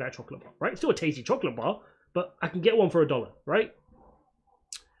really like that chocolate bar, right? It's still a tasty chocolate bar, but I can get one for $1, right?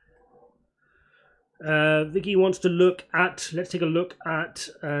 Vicky wants to look at, let's take a look at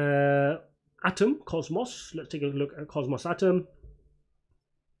Atom, Cosmos. Let's take a look at Cosmos Atom.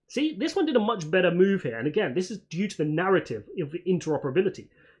 See, this one did a much better move here. And again, this is due to the narrative of interoperability.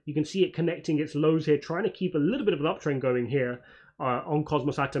 You can see it connecting its lows here, trying to keep a little bit of an uptrend going here on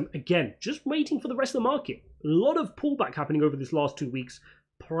Cosmos Atom. Again, just waiting for the rest of the market. A lot of pullback happening over this last 2 weeks,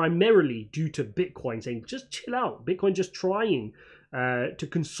 primarily due to Bitcoin saying, just chill out. Bitcoin just trying to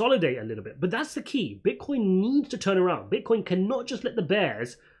consolidate a little bit. But that's the key. Bitcoin needs to turn around. Bitcoin cannot just let the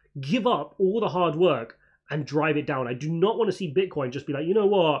bears give up all the hard work and drive it down. I do not want to see Bitcoin just be like, you know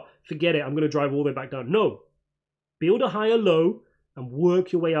what, forget it, I'm going to drive all the way back down. No, build a higher low and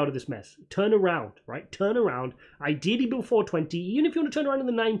work your way out of this mess. Turn around, right? Turn around. Ideally before 20, even if you want to turn around in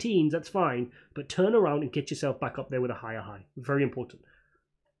the 19s, that's fine, but turn around and get yourself back up there with a higher high. Very important.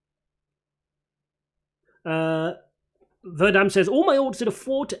 Verdam says, all my alts did a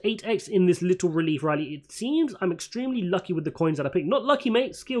 4 to 8x in this little relief rally. It seems I'm extremely lucky with the coins that I picked. Not lucky,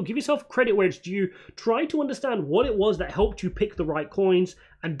 mate. Skill. Give yourself credit where it's due. Try to understand what it was that helped you pick the right coins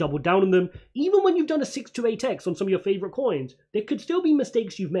and double down on them. Even when you've done a 6 to 8x on some of your favorite coins, there could still be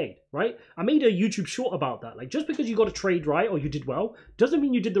mistakes you've made, right? I made a YouTube short about that. Like, just because you got a trade right or you did well doesn't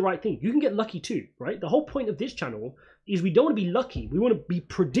mean you did the right thing. You can get lucky too, right? The whole point of this channel is we don't want to be lucky. We want to be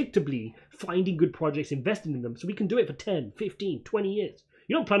predictably finding good projects, investing in them, so we can do it for 10, 15, 20 years.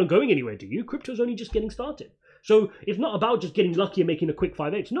 You don't plan on going anywhere, do you? Crypto's only just getting started. So it's not about just getting lucky and making a quick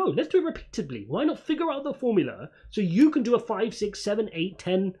 5x. No, let's do it repeatedly. Why not figure out the formula so you can do a 5, 6, 7, 8,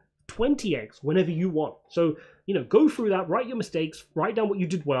 10, 20x whenever you want? So, you know, go through that, write your mistakes, write down what you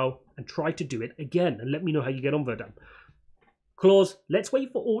did well, and try to do it again. And let me know how you get on, Verdam. Clause, let's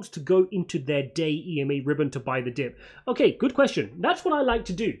wait for alts to go into their day EMA ribbon to buy the dip. Okay, good question. That's what I like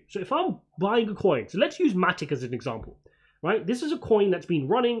to do. So if I'm buying a coin, so let's use Matic as an example, right? This is a coin that's been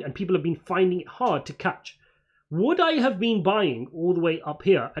running and people have been finding it hard to catch. Would I have been buying all the way up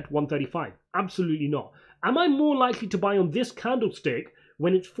here at 135? Absolutely not. Am I more likely to buy on this candlestick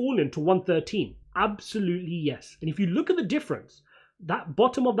when it's fallen to 113? Absolutely yes. And if you look at the difference, that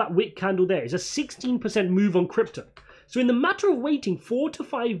bottom of that wick candle there is a 16% move on crypto. So in the matter of waiting 4 to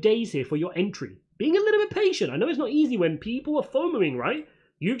 5 days here for your entry, being a little bit patient, I know it's not easy when people are FOMOing, right?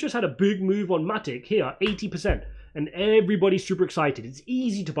 You've just had a big move on Matic here, 80%, and everybody's super excited. It's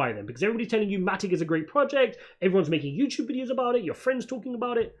easy to buy them because everybody's telling you Matic is a great project, everyone's making YouTube videos about it, your friends talking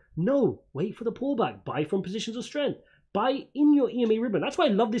about it. No, wait for the pullback, buy from positions of strength, buy in your EMA ribbon. That's why I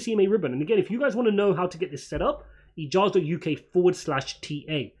love this EMA ribbon. And again, if you guys want to know how to get this set up, ijaz.uk/TA.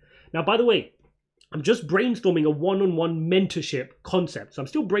 Now, by the way, I'm just brainstorming a one-on-one mentorship concept. So I'm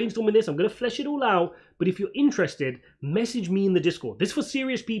still brainstorming this. I'm going to flesh it all out. But if you're interested, message me in the Discord. This is for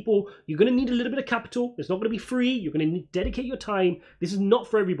serious people. You're going to need a little bit of capital. It's not going to be free. You're going to need to dedicate your time. This is not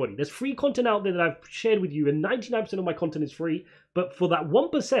for everybody. There's free content out there that I've shared with you, and 99% of my content is free. But for that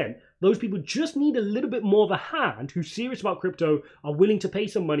 1%, those people just need a little bit more of a hand who's serious about crypto, are willing to pay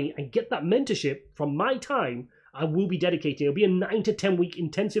some money and get that mentorship from my time. I will be dedicating. It'll be a 9 to 10 week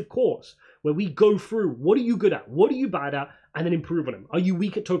intensive course where we go through what are you good at, what are you bad at, and then improve on them. Are you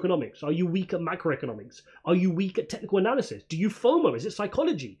weak at tokenomics? Are you weak at macroeconomics? Are you weak at technical analysis? Do you FOMO? Is it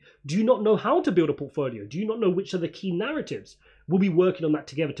psychology? Do you not know how to build a portfolio? Do you not know which are the key narratives? We'll be working on that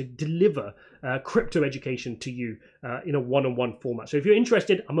together to deliver crypto education to you in a one-on-one format. So if you're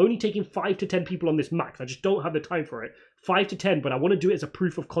interested, I'm only taking 5 to 10 people on this max. I just don't have the time for it. 5 to 10, but I want to do it as a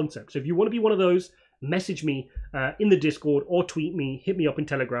proof of concept. So if you want to be one of those, message me in the Discord or tweet me, hit me up in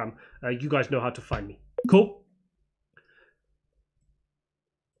Telegram. You guys know how to find me. Cool.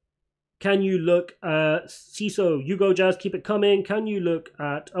 Can you look at CISO? You go, Jazz, keep it coming. Can you look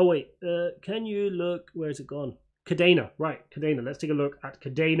at, oh wait, can you look, where's it gone? Cadena, right, Cadena. Let's take a look at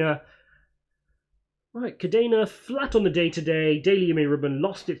Cadena. Right, Cadena, flat on the day today. Daily EMA ribbon,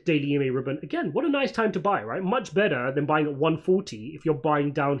 lost its daily EMA ribbon. Again, what a nice time to buy, right? Much better than buying at 140 if you're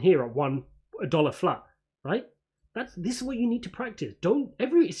buying down here at $1 flat, right? This is what you need to practice.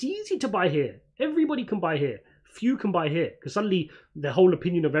 It's easy to buy here. Everybody can buy here. Few can buy here because suddenly the whole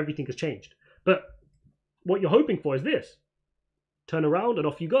opinion of everything has changed. But what you're hoping for is this. Turn around and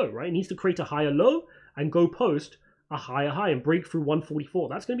off you go, right? It needs to create a higher low and go post a higher high and break through 144.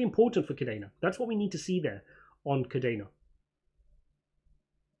 That's going to be important for Cadena. That's what we need to see there on Cadena.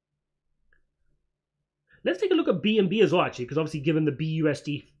 Let's take a look at BNB as well, actually, because obviously given the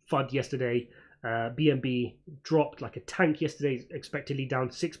BUSD FUD yesterday, BNB dropped like a tank yesterday, expectedly down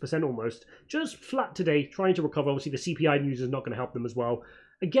 6% almost. Just flat today, trying to recover. Obviously, the CPI news is not going to help them as well.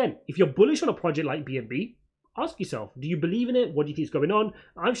 Again, if you're bullish on a project like BNB, ask yourself, do you believe in it? What do you think is going on?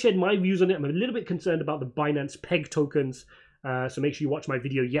 I've shared my views on it. I'm a little bit concerned about the Binance PEG tokens. So make sure you watch my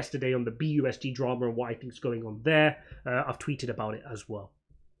video yesterday on the BUSD drama and what I think is going on there. I've tweeted about it as well.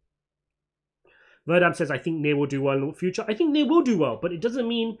 Verdam says, I think NEAR will do well in the future. I think NEAR will do well, but it doesn't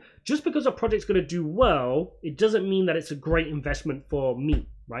mean, just because a project's going to do well, it doesn't mean that it's a great investment for me,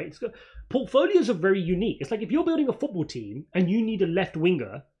 right? Portfolios are very unique. It's like if you're building a football team and you need a left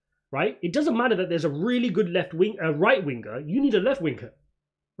winger, right? It doesn't matter that there's a really good right winger. You need a left winger,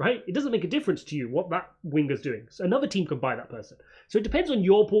 right? It doesn't make a difference to you what that winger's doing. So another team can buy that person. So it depends on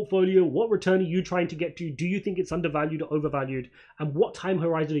your portfolio. What return are you trying to get to? Do you think it's undervalued or overvalued? And what time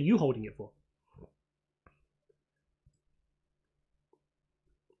horizon are you holding it for?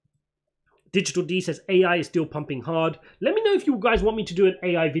 Digital D says AI is still pumping hard. Let me know if you guys want me to do an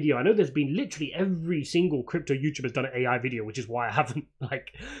AI video. I know there's been literally every single crypto YouTuber has done an AI video, which is why I haven't,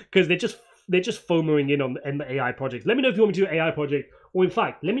 because they're just FOMOing in on the AI project. Let me know if you want me to do an AI project, or in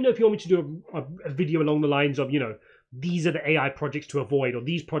fact, let me know if you want me to do a video along the lines of, these are the AI projects to avoid, or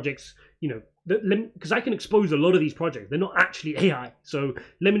these projects, because I can expose a lot of these projects. They're not actually AI. So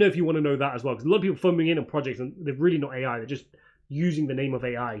let me know if you want to know that as well, because a lot of people FOMOing in on projects and they're really not AI. They're just using the name of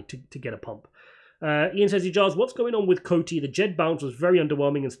AI to get a pump. Ian says, Ijaz, what's going on with COTI? The JED bounce was very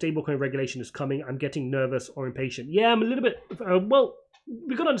underwhelming and stablecoin regulation is coming. I'm getting nervous or impatient. Yeah, I'm a little bit, well,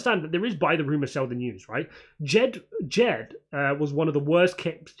 we've got to understand that there is buy the rumor, sell the news, right? JED was one of the worst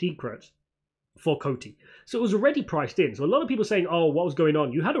kept secrets for COTI. So it was already priced in. So a lot of people saying, oh, what was going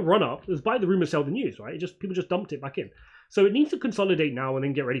on? You had a run up. It was buy the rumor, sell the news, right? People just dumped it back in. So it needs to consolidate now and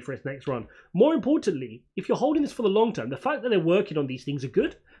then get ready for its next run. More importantly, if you're holding this for the long term, the fact that they're working on these things are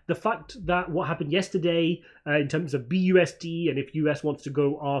good. The fact that what happened yesterday in terms of BUSD, and if US wants to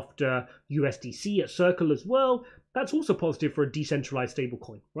go after USDC at Circle as well, that's also positive for a decentralized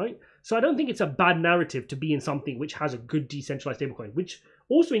stablecoin, right? So I don't think it's a bad narrative to be in something which has a good decentralized stablecoin, which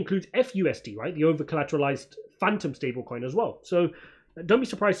also includes FUSD, right? The over-collateralized phantom stablecoin as well. So don't be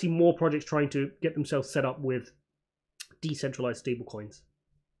surprised to see more projects trying to get themselves set up with decentralized stablecoins.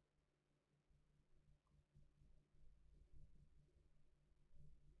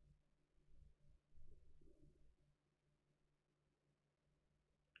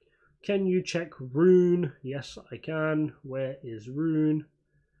 Can you check Rune? Yes, I can. Where is Rune?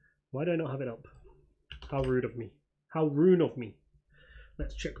 Why do I not have it up? How rude of me. How rude of me.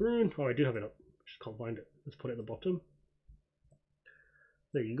 Let's check Rune. Oh, I do have it up. Just can't find it. Let's put it at the bottom.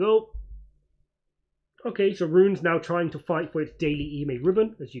 There you go. Okay, so Rune's now trying to fight for its daily EMA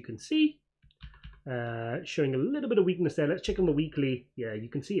ribbon, as you can see. Showing a little bit of weakness there. Let's check on the weekly. Yeah, you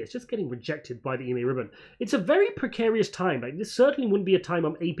can see it's just getting rejected by the EMA ribbon. It's a very precarious time. Like, this certainly wouldn't be a time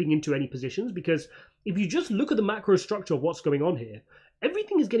I'm aping into any positions, because if you just look at the macro structure of what's going on here,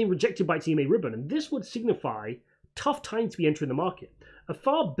 everything is getting rejected by its EMA ribbon, and this would signify tough times to be entering the market. A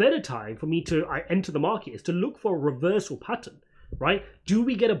far better time for me to enter the market is to look for a reversal pattern. right? Do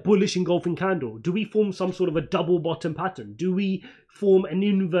we get a bullish engulfing candle? Do we form some sort of a double bottom pattern? Do we form an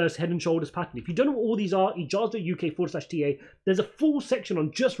inverse head and shoulders pattern? If you don't know what all these are, ijaz.uk/TA, there's a full section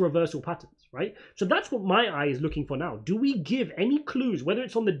on just reversal patterns, right? So that's what my eye is looking for now. Do we give any clues, whether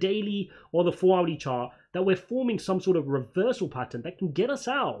it's on the daily or the 4-hourly chart, that we're forming some sort of reversal pattern that can get us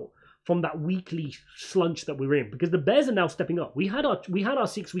out from that weekly slunch that we're in? Because the bears are now stepping up. We had our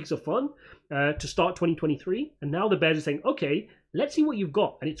 6 weeks of fun to start 2023, and now the bears are saying, okay, let's see what you've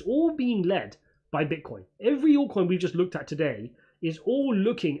got. And it's all being led by Bitcoin. Every altcoin we've just looked at today is all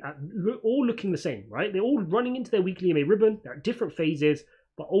looking the same, right? They're all running into their weekly EMA ribbon. They're at different phases,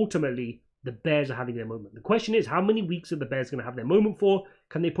 but ultimately the bears are having their moment. The question is, how many weeks are the bears going to have their moment for?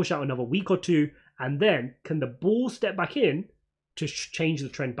 Can they push out another week or two? And then can the bulls step back in to change the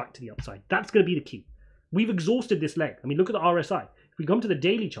trend back to the upside? That's going to be the key. We've exhausted this leg. I mean, look at the RSI. If we come to the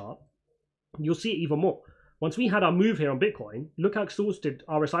daily chart, you'll see it even more. Once we had our move here on Bitcoin, look how exhausted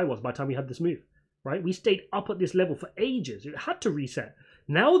RSI was by the time we had this move, right? We stayed up at this level for ages. It had to reset.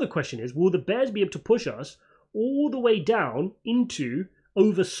 Now the question is, will the bears be able to push us all the way down into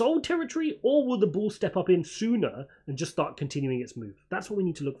oversold territory, or will the bull step up in sooner and just start continuing its move? That's what we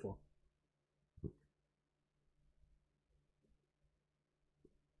need to look for.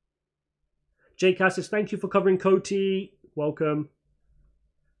 Jay Cassis, thank you for covering Coty. Welcome.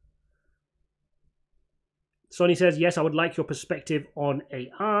 Sonny says, yes, I would like your perspective on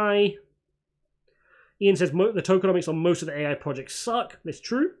AI. Ian says, the tokenomics on most of the AI projects suck. That's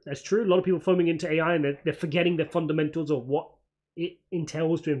true. That's true. A lot of people foaming into AI and they're forgetting the fundamentals of what it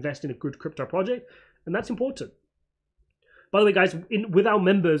entails to invest in a good crypto project. And that's important. By the way, guys, with our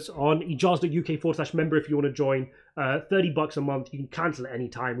members on ijaz.uk/member, if you want to join, $30 a month, you can cancel at any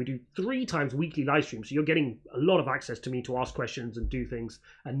time. We do 3 times weekly live streams, so you're getting a lot of access to me to ask questions and do things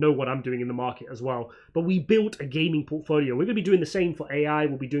and know what I'm doing in the market as well. But we built a gaming portfolio. We're going to be doing the same for AI.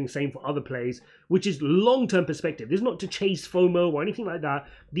 We'll be doing the same for other plays, which is long-term perspective. This is not to chase FOMO or anything like that.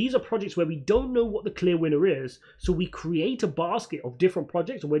 These are projects where we don't know what the clear winner is, so we create a basket of different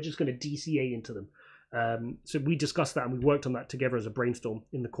projects and we're just going to DCA into them. So we discussed that and we worked on that together as a brainstorm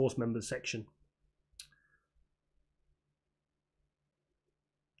in the course members section.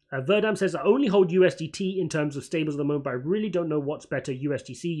 Verdam says, I only hold USDT in terms of stables at the moment, but I really don't know what's better,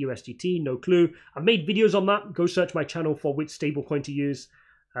 USDC, USDT, no clue. I've made videos on that. Go search my channel for which stablecoin to use.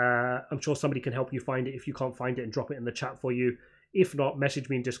 I'm sure somebody can help you find it if you can't find it and drop it in the chat for you. If not, message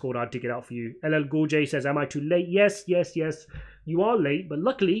me in Discord. I'll dig it out for you. LL Gorjay says, am I too late? Yes, yes, yes. You are late, but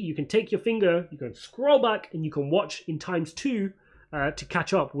luckily you can take your finger, you can scroll back, and you can watch in ×2 to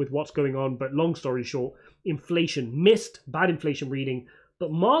catch up with what's going on. But long story short, inflation missed, bad inflation reading,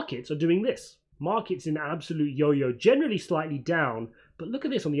 but markets are doing this. Markets in absolute yo-yo, generally slightly down. But look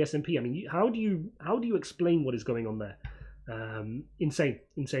at this on the S&P. I mean, how do you explain what is going on there? Insane.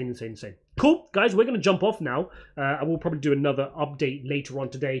 Cool, guys, we're going to jump off now. I will probably do another update later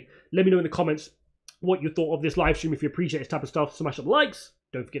on today. Let me know in the comments what you thought of this live stream. If you appreciate this type of stuff, smash up the likes.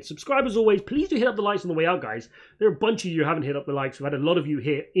 Don't forget to subscribe as always. Please do hit up the likes on the way out, guys. There are a bunch of you who haven't hit up the likes. We've had a lot of you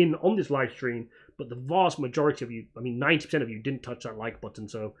here on this live stream, but the vast majority of you, I mean 90% of you, didn't touch that like button,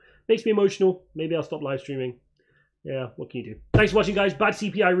 so it makes me emotional. Maybe I'll stop live streaming. Yeah, what can you do? Thanks for watching, guys. Bad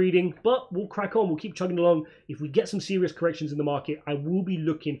CPI reading, but we'll crack on. We'll keep chugging along. If we get some serious corrections in the market, I will be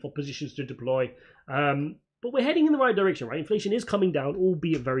looking for positions to deploy. But we're heading in the right direction, right? Inflation is coming down,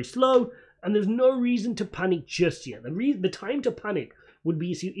 albeit very slow, and there's no reason to panic just yet. The time to panic would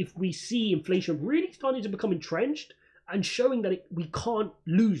be if we see inflation really starting to become entrenched and showing that we can't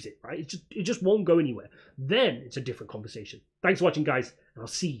lose it, right? It just won't go anywhere. Then it's a different conversation. Thanks for watching, guys, and I'll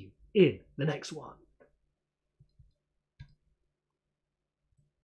see you in the next one.